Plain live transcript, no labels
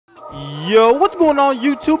Yo, what's going on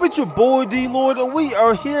YouTube? It's your boy DLloyd, and we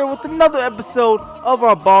are here with another episode of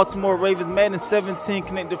our Baltimore Ravens Madden 17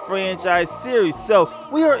 Connected Franchise Series. So,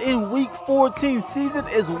 we are in week 14. Season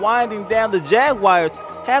is winding down. The Jaguars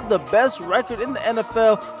have the best record in the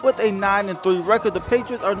NFL with a 9-3 record. The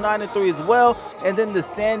Patriots are 9-3 as well, and then the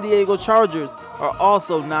San Diego Chargers are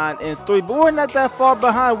also 9-3. But we're not that far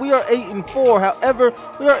behind. We are 8-4. However,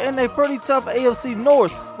 we are in a pretty tough AFC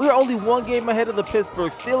North. We are only one game ahead of the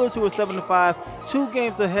Pittsburgh Steelers, who are 7-5, 2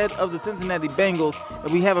 games ahead of the Cincinnati Bengals,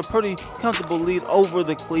 and we have a pretty comfortable lead over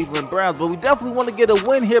the Cleveland Browns. But we definitely want to get a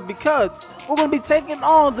win here because we're going to be taking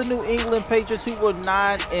on the New England Patriots, who were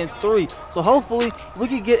 9-3. So hopefully we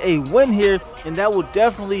can get a win here, and that will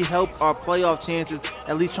definitely help our playoff chances,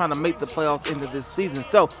 at least trying to make the playoffs into this season.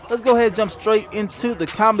 So let's go ahead and jump straight into the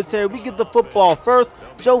commentary. We get the football first.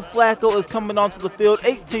 Joe Flacco is coming onto the field.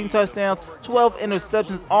 18 touchdowns, 12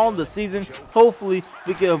 interceptions on the season. Hopefully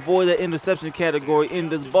we can avoid that interception category in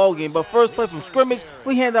this ball game. But first play from scrimmage,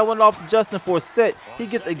 we hand that one off to Justin for a set. He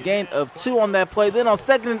gets a gain of 2 on that play. Then on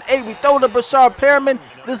 2nd and 8, we throw to Brashard Perriman.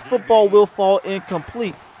 This football will fall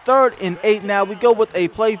incomplete. 3rd and 8 now. We go with a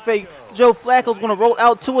play fake. Joe Flacco's going to roll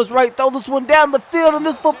out to his right, throw this one down the field, and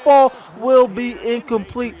this football will be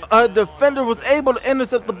incomplete. A defender was able to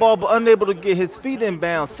intercept the ball, but unable to get his feet in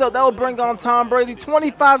bounds. So that will bring on Tom Brady.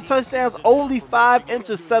 25 touchdowns, only 5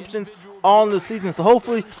 interceptions on the season. So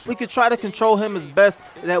hopefully we can try to control him as best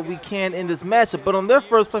that we can in this matchup. But on their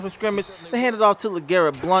first play from scrimmage, they hand it off to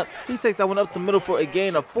LeGarrette Blount. He takes that one up the middle for a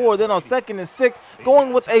gain of 4. Then on 2nd and 6,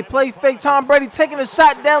 going with a play fake, Tom Brady taking a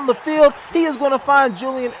shot down the field. He is going to find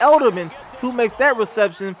Julian Edelman, who makes that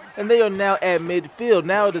reception, and they are now at midfield.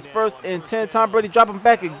 Now it is 1st and 10. Tom Brady dropping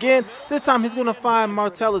back again. This time he's going to find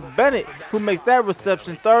Martellus Bennett, who makes that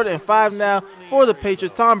reception. 3rd and 5 now for the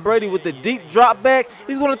Patriots. Tom Brady with the deep drop back.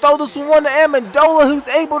 He's going to throw this one to Amendola, who's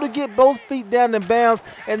able to get both feet down in bounds,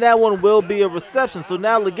 and that one will be a reception. So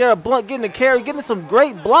now LeGarrette Blount getting a carry, getting some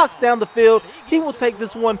great blocks down the field. He will take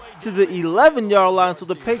this one to the 11-yard line. So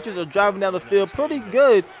the Patriots are driving down the field pretty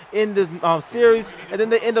good in this series, and then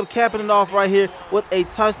they end up capping it off right here with a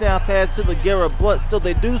touchdown pass to LeGarrette Blount. So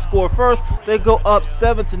they do score first. They go up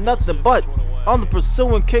 7-0, but on the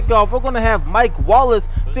pursuing kickoff, we're going to have Mike Wallace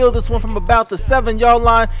field this one from about the 7-yard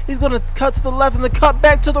line. He's going to cut to the left and then cut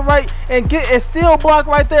back to the right and get a seal block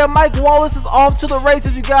right there. Mike Wallace is off to the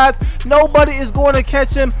races, you guys. Nobody is going to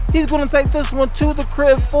catch him. He's going to take this one to the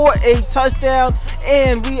crib for a touchdown,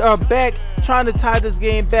 and we are back trying to tie this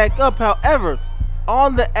game back up. However,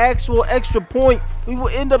 on the actual extra point, we will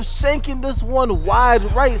end up shanking this one wide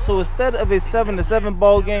right. So instead of a 7-7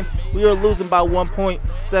 ball game, we are losing by 1 point,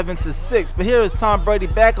 7-6. But here is Tom Brady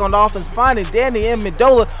back on offense, finding Danny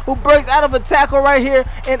Amendola, who breaks out of a tackle right here,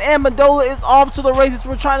 and Amendola is off to the races.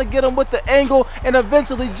 We're trying to get him with the angle, and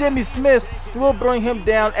eventually Jimmy Smith will bring him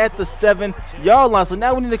down at the 7-yard line. So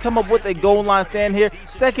now we need to come up with a goal line stand here.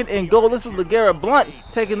 2nd and goal. This is LeGarrette Blount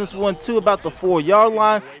taking this one to about the 4-yard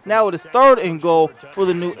line. Now it is 3rd and goal for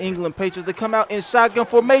the New England Patriots. They come out in shotgun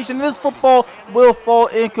formation. This football will fall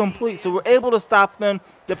incomplete, so we're able to stop them.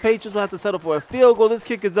 The Patriots will have to settle for a field goal. This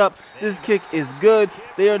kick is up. This kick is good.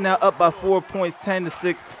 They are now up by 4 points.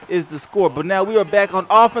 10-6 is the score. But now we are back on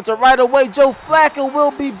offense. So right away, Joe Flacco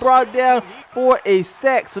will be brought down for a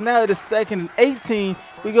sack. So now it is 2nd and 18.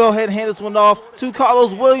 We go ahead and hand this one off to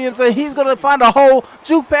Carlos Williams, and he's going to find a hole.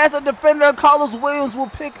 Juke pass a defender. Carlos Williams will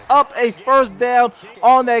pick up a 1st down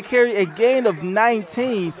on that carry, a gain of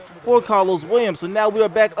 19 for Carlos Williams. So now we are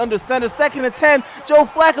back under center. 2nd and 10. Joe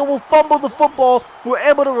Flacco will fumble the football. We're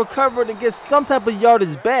able to recover it and get some type of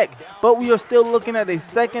yardage back, but we are still looking at a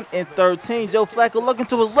 2nd and 13. Joe Flacco looking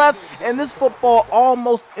to his left, and this football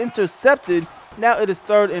almost intercepted. Now it is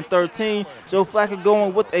 3rd and 13. Joe Flacco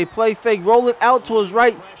going with a play fake, rolling out to his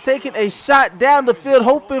right, taking a shot down the field,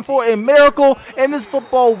 hoping for a miracle, and this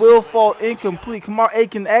football will fall incomplete. Kamar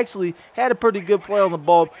Aiken actually had a pretty good play on the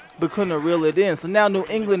ball, but couldn't reel it in. So now New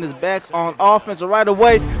England is back on offense. So right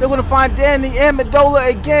away, they're going to find Danny Amendola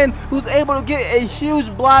again, who's able to get a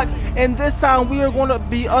huge block, and this time we are going to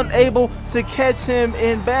be unable to catch him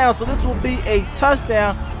in bounds. So this will be a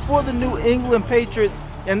touchdown for the New England Patriots,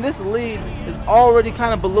 and this lead is already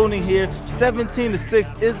kind of ballooning here.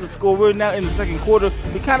 17-6 is the score. We're now in the 2nd quarter.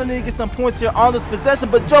 We kind of need to get some points here on this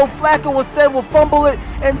possession, but Joe Flacco instead will fumble it,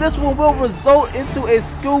 and this one will result into a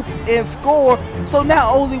scoop and score. So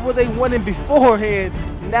not only were they winning beforehand,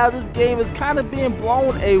 now this game is kind of being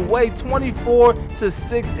blown away.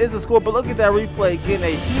 24-6 is the score, but look at that replay, getting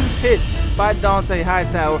a huge hit by Dante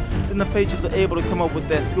Hightower. Then the Patriots are able to come up with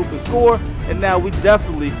that scoop and score, and now we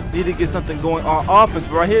definitely need to get something going on offense.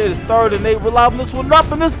 But right here it is 3rd and 8. We're lining this one up,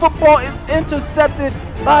 and this football is intercepted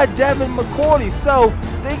by Devin McCourty. So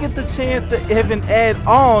they get the chance to even add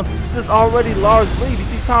on to this already large lead. You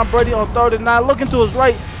see Tom Brady on 3rd and 9, looking to his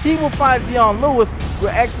right. He will find Dion Lewis. We're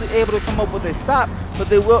actually able to come up with a stop, but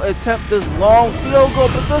they will attempt this long field goal.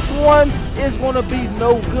 But this one is going to be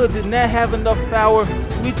no good. Did not have enough power.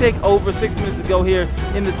 We take over 6 minutes to go here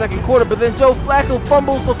in the 2nd quarter. But then Joe Flacco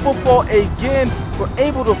fumbles the football again. We're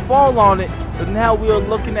able to fall on it. But now we are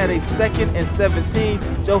looking at a 2nd and 17.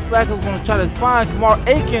 Joe Flacco is going to try to find Kamar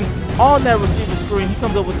Aiken on that receiver screen. He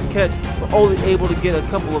comes up with the catch, but only able to get a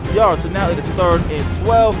couple of yards. So now it is 3rd and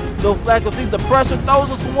 12. Joe Flacco sees the pressure,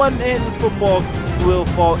 throws us one, and this football will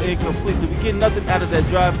fall incomplete. So we get nothing out of that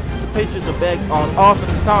drive. The Patriots are back on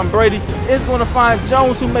offense. Tom Brady is going to find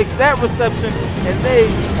Jones, who makes that reception, and they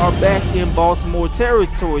are back in Baltimore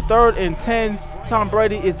territory. 3rd and 10. Tom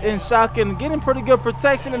Brady is in shotgun, getting pretty good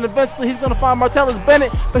protection, and eventually he's going to find Martellus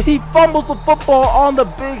Bennett, but he fumbles the football on the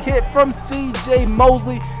big hit from C.J.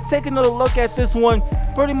 Mosley. Take another look at this one,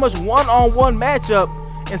 pretty much one-on-one matchup,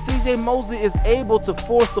 and C.J. Mosley is able to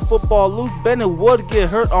force the football loose. Bennett would get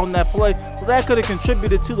hurt on that play, so that could have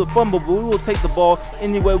contributed to the fumble, but we will take the ball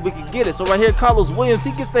any way we can get it. So right here, Carlos Williams,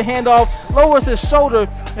 he gets the handoff, lowers his shoulder,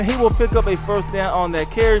 and he will pick up a 1st down on that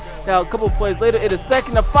carry. Now, a couple plays later, it is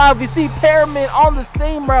 2nd and 5. We see Perriman on the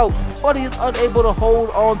same route, but he is unable to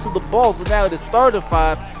hold on to the ball. So now it is 3rd and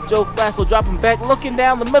 5. Joe Flacco dropping back, looking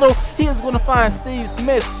down the middle. He is going to find Steve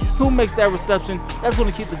Smith, who makes that reception. That's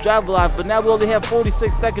going to keep the drive alive. But now we only have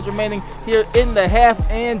 46 seconds remaining here in the half,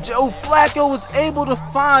 and Joe Flacco was able to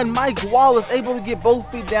find Mike Wallace, able to get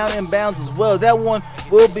both feet down in bounds as well. That one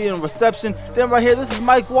will be in reception. Then right here, this is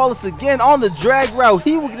Mike Wallace again on the drag route.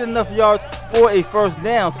 He will get enough yards for a 1st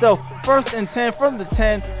down. So 1st and 10 from the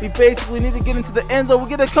 10. We basically need to get into the end zone. We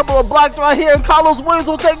get a couple of blocks right here, and Carlos Williams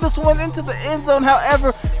will take this one into the end zone.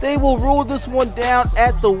 However, they will rule this one down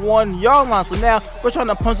at the 1-yard line. So now we're trying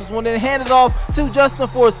to punch this one in, hand it off to Justin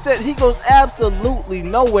for a set. He goes absolutely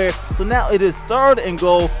nowhere. So now it is 3rd and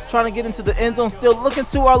goal, trying to get into the end zone, still looking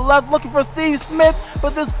to our left, looking for Steve Smith,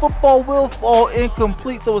 but this football will fall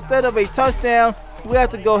incomplete. So instead of a touchdown, we have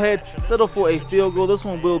to go ahead, settle for a field goal. This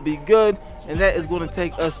one will be good, and that is going to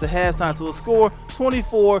take us to halftime. So the score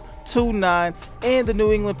 24-9, and the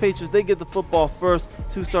New England Patriots, they get the football first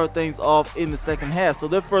to start things off in the 2nd half. So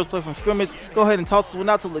their first play from scrimmage, go ahead and toss this one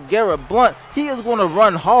out to LeGarrette Blount. He is going to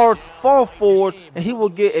run hard, fall forward, and he will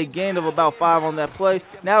get a gain of about 5 on that play.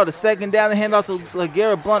 Now the 2nd down, the handoff to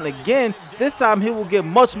LeGarrette Blount again. This time he will get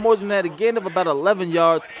much more than that, a gain of about 11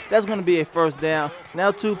 yards. That's going to be a 1st down.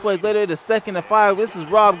 Now 2 plays later, the 2nd and 5. This is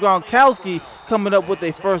Rob Gronkowski coming up with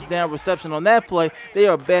a 1st down reception on that play. They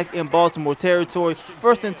are back in Baltimore territory.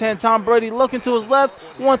 1st and 10, Tom Brady looking to his left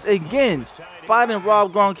once again, finding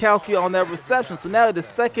Rob Gronkowski on that reception. So now it is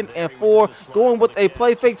 2nd and 4, going with a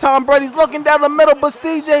play fake. Tom Brady's looking down the middle, but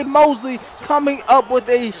C.J. Mosley coming up with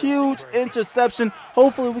a huge interception.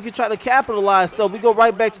 Hopefully we can try to capitalize. So we go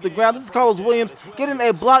right back to the ground. This is Carlos Williams getting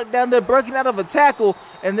a block down there, breaking out of a tackle,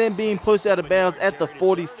 and then being pushed out of bounds at the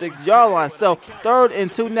 46-yard line. So 3rd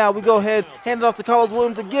and 2 now. We go ahead, hand it off to Carlos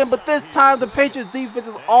Williams again, but this time the Patriots defense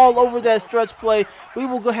is all over that stretch play. We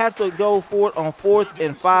will have to go for it on 4th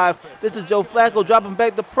and 5. This is Joe Flacco dropping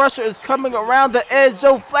back. The pressure is coming around the edge.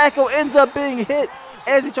 Joe Flacco ends up being hit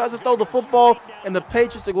as he tries to throw the football, and the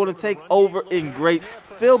Patriots are going to take over in great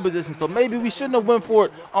field position. So maybe we shouldn't have went for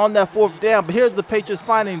it on that 4th down, but here's the Patriots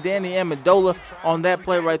finding Danny Amendola on that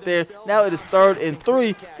play right there. Now it is 3rd and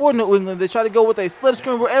 3 for New England. They try to go with a slip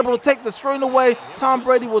screen. We're able to take the screen away. Tom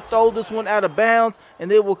Brady will throw this one out of bounds,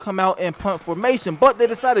 and they will come out in punt formation, but they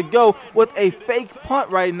decide to go with a fake punt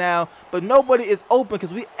right now, but nobody is open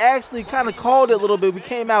because we actually kind of called it a little bit. We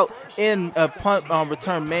came out in a punt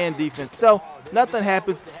return man defense. So nothing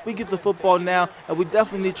happens. We get the football now, and we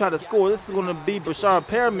definitely need to try to score. This is going to be Brashard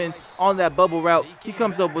Perriman on that bubble route. He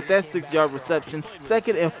comes up with that 6-yard reception.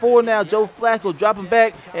 2nd and 4 now. Joe Flacco dropping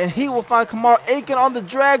back, and he will find Kamar Aiken on the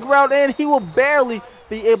drag route, and he will barely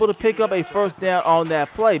be able to pick up a 1st down on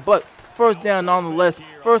that play. But 1st down nonetheless.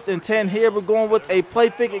 1st and 10 here. We're going with a play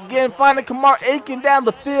fake again, finding Kamar Aiken down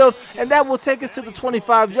the field, and that will take us to the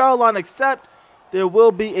 25-yard line, except there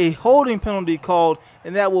will be a holding penalty called,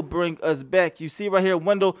 and that will bring us back. You see right here,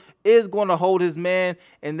 Wendell is going to hold his man,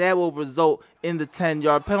 and that will result in the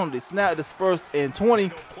 10-yard penalty. So now it is 1st and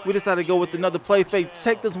 20. We decided to go with another play fake.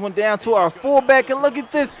 Check this one down to our fullback, and look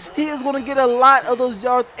at this. He is going to get a lot of those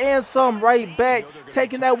yards and some right back,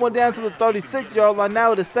 taking that one down to the 36-yard line.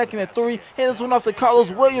 Now it is 2nd and 3. Hand this one off to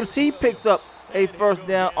Carlos Williams. He picks up a 1st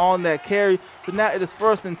down on that carry. So now it is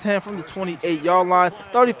 1st and 10 from the 28-yard line.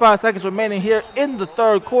 35 seconds remaining here in the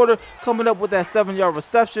 3rd quarter, coming up with that 7-yard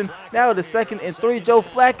reception. Now it is 2nd and 3. Joe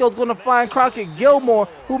Flacco is going to find Crockett Gilmore,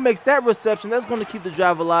 who makes that reception. That's going to keep the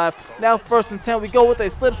drive alive. Now 1st and 10. We go with a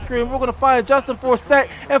slip screen. We're going to find Justin Forsett,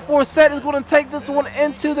 and Forsett is going to take this one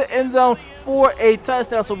into the end zone for a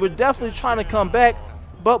touchdown. So we're definitely trying to come back,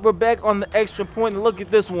 but we're back on the extra point. And look at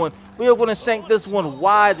this one. We are going to shank this one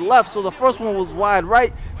wide left. So the first one was wide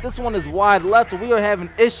right. This one is wide left. And we are having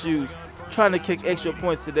issues trying to kick extra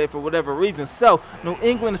points today for whatever reason. So New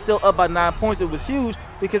England is still up by 9 points. It was huge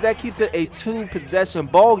because that keeps it a 2-possession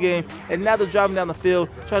ball game. And now they're driving down the field,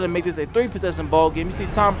 trying to make this a 3-possession ball game. You see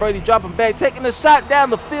Tom Brady dropping back, taking a shot down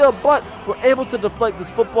the field, but we're able to deflect this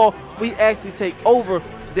football. We actually take over,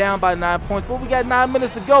 down by 9 points, but we got 9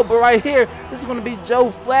 minutes to go. But right here, this is going to be Joe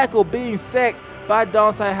Flacco being sacked by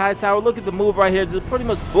Dante Hightower. Look at the move right here, just pretty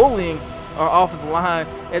much bullying our offensive line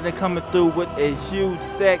and then coming through with a huge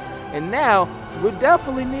sack. And now we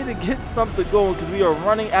definitely need to get something going because we are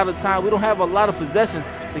running out of time. We don't have a lot of possessions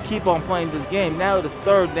to keep on playing this game. Now it is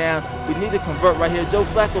 3rd down. We need to convert right here. Joe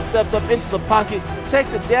Flacco steps up into the pocket,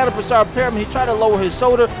 checks it down to Brashard Perriman. He tried to lower his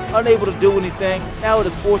shoulder, unable to do anything. Now it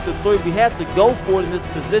is 4th and 3. We have to go for it in this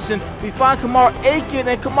position. We find Kamar Aiken,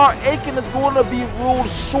 and Kamar Aiken is going to be ruled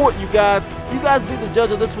short, you guys. You guys be the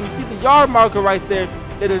judge of this one. You see the yard marker right there.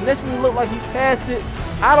 It initially looked like he passed it.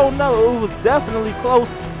 I don't know. It was definitely close,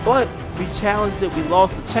 but we challenged it. We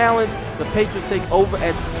lost the challenge. The Patriots take over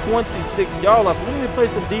at the 26-yard line. So we need to play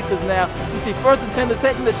some defense now. You see 1st and 10, they're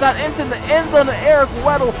taking the shot into the end zone. And Eric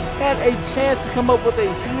Weddle had a chance to come up with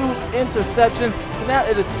a huge interception. So now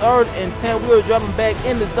it is 3rd and 10. We are dropping back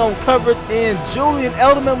in the zone coverage, and Julian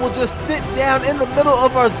Edelman will just sit down in the middle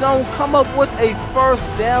of our zone, come up with a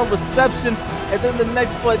 1st down reception. And then the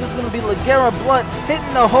next play, this is going to be LeGarrette Blount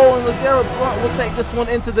hitting the hole, and LeGarrette Blount will take this one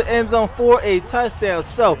into the end zone for a touchdown.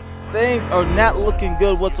 So things are not looking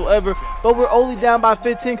good whatsoever, but we're only down by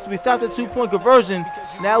 15 because we stopped at 2-point conversion.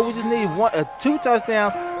 Now we just need 2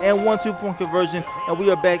 touchdowns and 1 2-point conversion, and we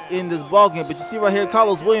are back in this ball game. But you see right here,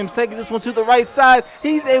 Carlos Williams taking this one to the right side.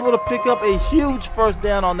 He's able to pick up a huge 1st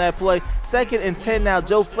down on that play. 2nd and 10 now.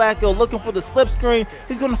 Joe Flacco looking for the slip screen.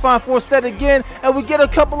 He's going to find Forsett again, and we get a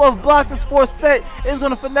couple of blocks as Forsett is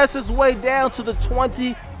going to finesse his way down to the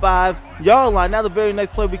 25-yard line. Now the very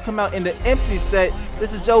next play, we come out in the empty set.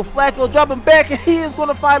 This is Joe Flacco dropping back, and he is going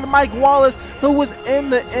to find Mike Wallace, who was in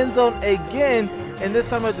the end zone again. And this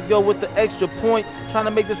time we have to go with the extra point, trying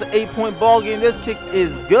to make this an 8-point ball game. This kick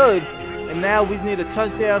is good. And now we need a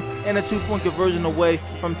touchdown and a 2-point conversion away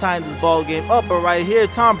from tying this ball game up. But right here,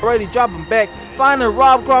 Tom Brady dropping back, finding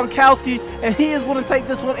Rob Gronkowski, and he is going to take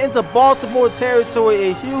this one into Baltimore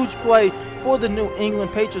territory. A huge play for the New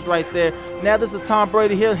England Patriots right there. Now this is Tom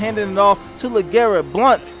Brady here handing it off to LeGarrette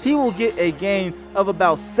Blount. He will get a gain of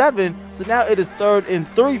about 7. So now it is 3rd and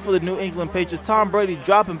 3 for the New England Patriots. Tom Brady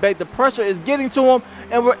dropping back. The pressure is getting to him,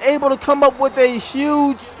 and we're able to come up with a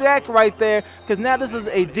huge sack right there because now this is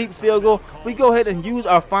a deep field goal. We go ahead and use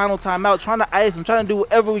our final timeout, trying to ice him, trying to do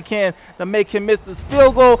whatever we can to make him miss this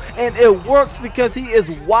field goal, and it works because he is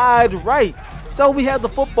wide right. So we have the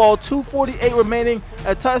football, 2:48 remaining,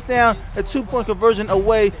 a touchdown, a 2-point conversion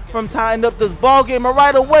away from tying up this ball game. And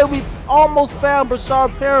right away, we almost found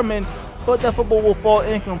Brashard Perriman, but that football will fall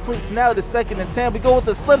incomplete. So now it is 2nd and 10. We go with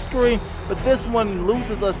the slip screen, but this one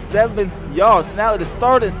loses us 7 yards. So now it is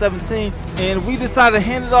 3rd and 17, and we decide to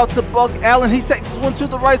hand it off to Buck Allen. He takes this one to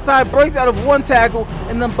the right side, breaks out of 1 tackle,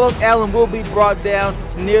 and then Buck Allen will be brought down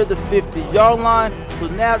near the 50-yard line. So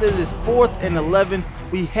now it is 4th and 11.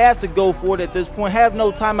 We have to go for it at this point. Have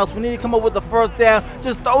no timeouts. We need to come up with the 1st down.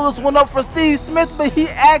 Just throw this one up for Steve Smith, but he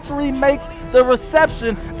actually makes the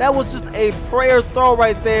reception. That was just a prayer throw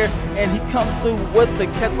right there, and he comes through with the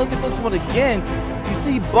catch. Look at this one again. You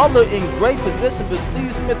see Butler in great position, but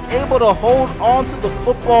Steve Smith able to hold on to the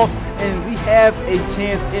football, and we have a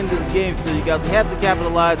chance in this game still, you guys. We have to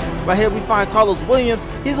capitalize. Right here we find Carlos Williams.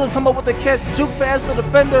 He's going to come up with the catch, juke past the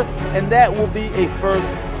defender, and that will be a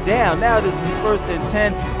 1st down. Now it is the 1st and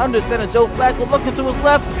 10. Under center, Joe Flacco looking to his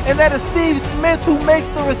left, and that is Steve Smith who makes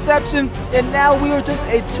the reception. And now we are just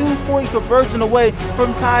a 2-point conversion away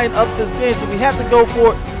from tying up this game. So we have to go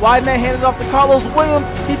for it. Wide net handed off to Carlos Williams.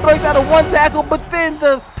 He breaks out of one tackle, but then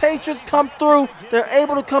the Patriots come through. They're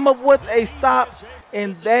able to come up with a stop.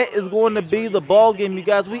 And that is going to be the ball game, you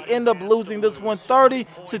guys. We end up losing this one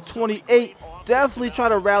 30-28. Definitely try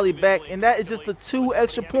to rally back, and that is just the 2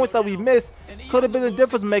 extra points that we missed. Could have been a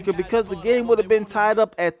difference maker because the game would have been tied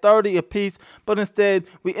up at 30 apiece, but instead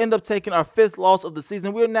we end up taking our 5th loss of the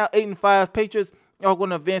season. We are now 8-5. Patriots are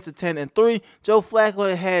going to advance to 10-3. Joe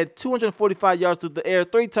Flacco had 245 yards through the air,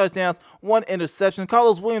 3 touchdowns, 1 interception.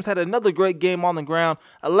 Carlos Williams had another great game on the ground,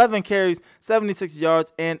 11 carries, 76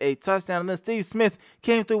 yards, and a touchdown. And then Steve Smith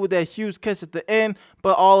came through with that huge catch at the end,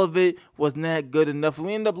 but all of it was not good enough.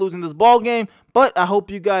 We ended up losing this ball game, but I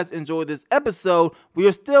hope you guys enjoyed this episode. We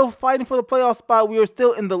are still fighting for the playoff spot. We are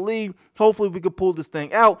still in the league. Hopefully we can pull this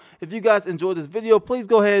thing out. If you guys enjoyed this video, please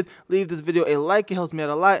go ahead, leave this video a like. It helps me out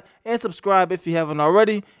a lot. And subscribe if you haven't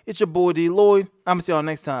already. It's your boy D Lloyd. I'm going to see y'all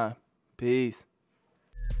next time. Peace.